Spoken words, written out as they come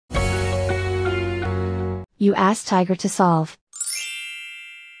You ask Tiger to solve.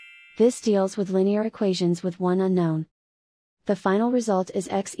 This deals with linear equations with one unknown. The final result is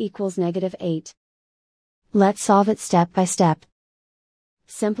x equals -8. Let's solve it step by step.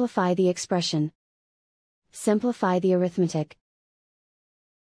 Simplify the expression. Simplify the arithmetic.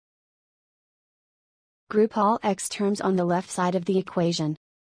 Group all x terms on the left side of the equation.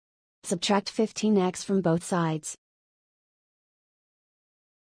 Subtract 15x from both sides.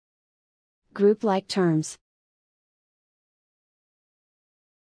 Group like terms.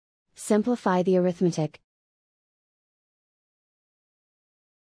 Simplify the arithmetic.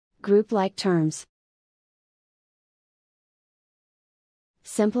 Group like terms.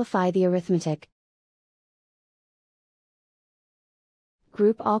 Simplify the arithmetic.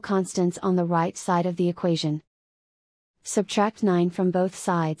 Group all constants on the right side of the equation. Subtract 9 from both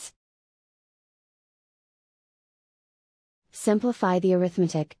sides. Simplify the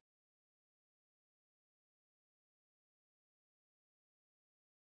arithmetic.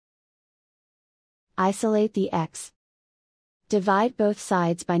 Isolate the x. Divide both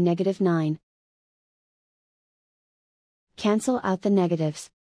sides by -9. Cancel out the negatives.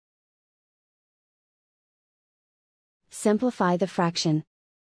 Simplify the fraction.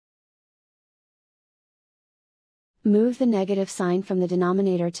 Move the negative sign from the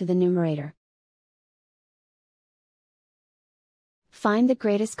denominator to the numerator. Find the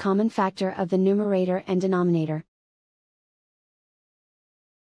greatest common factor of the numerator and denominator.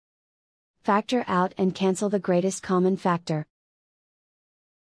 Factor out and cancel the greatest common factor.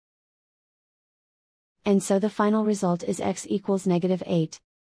 And so the final result is x equals -8.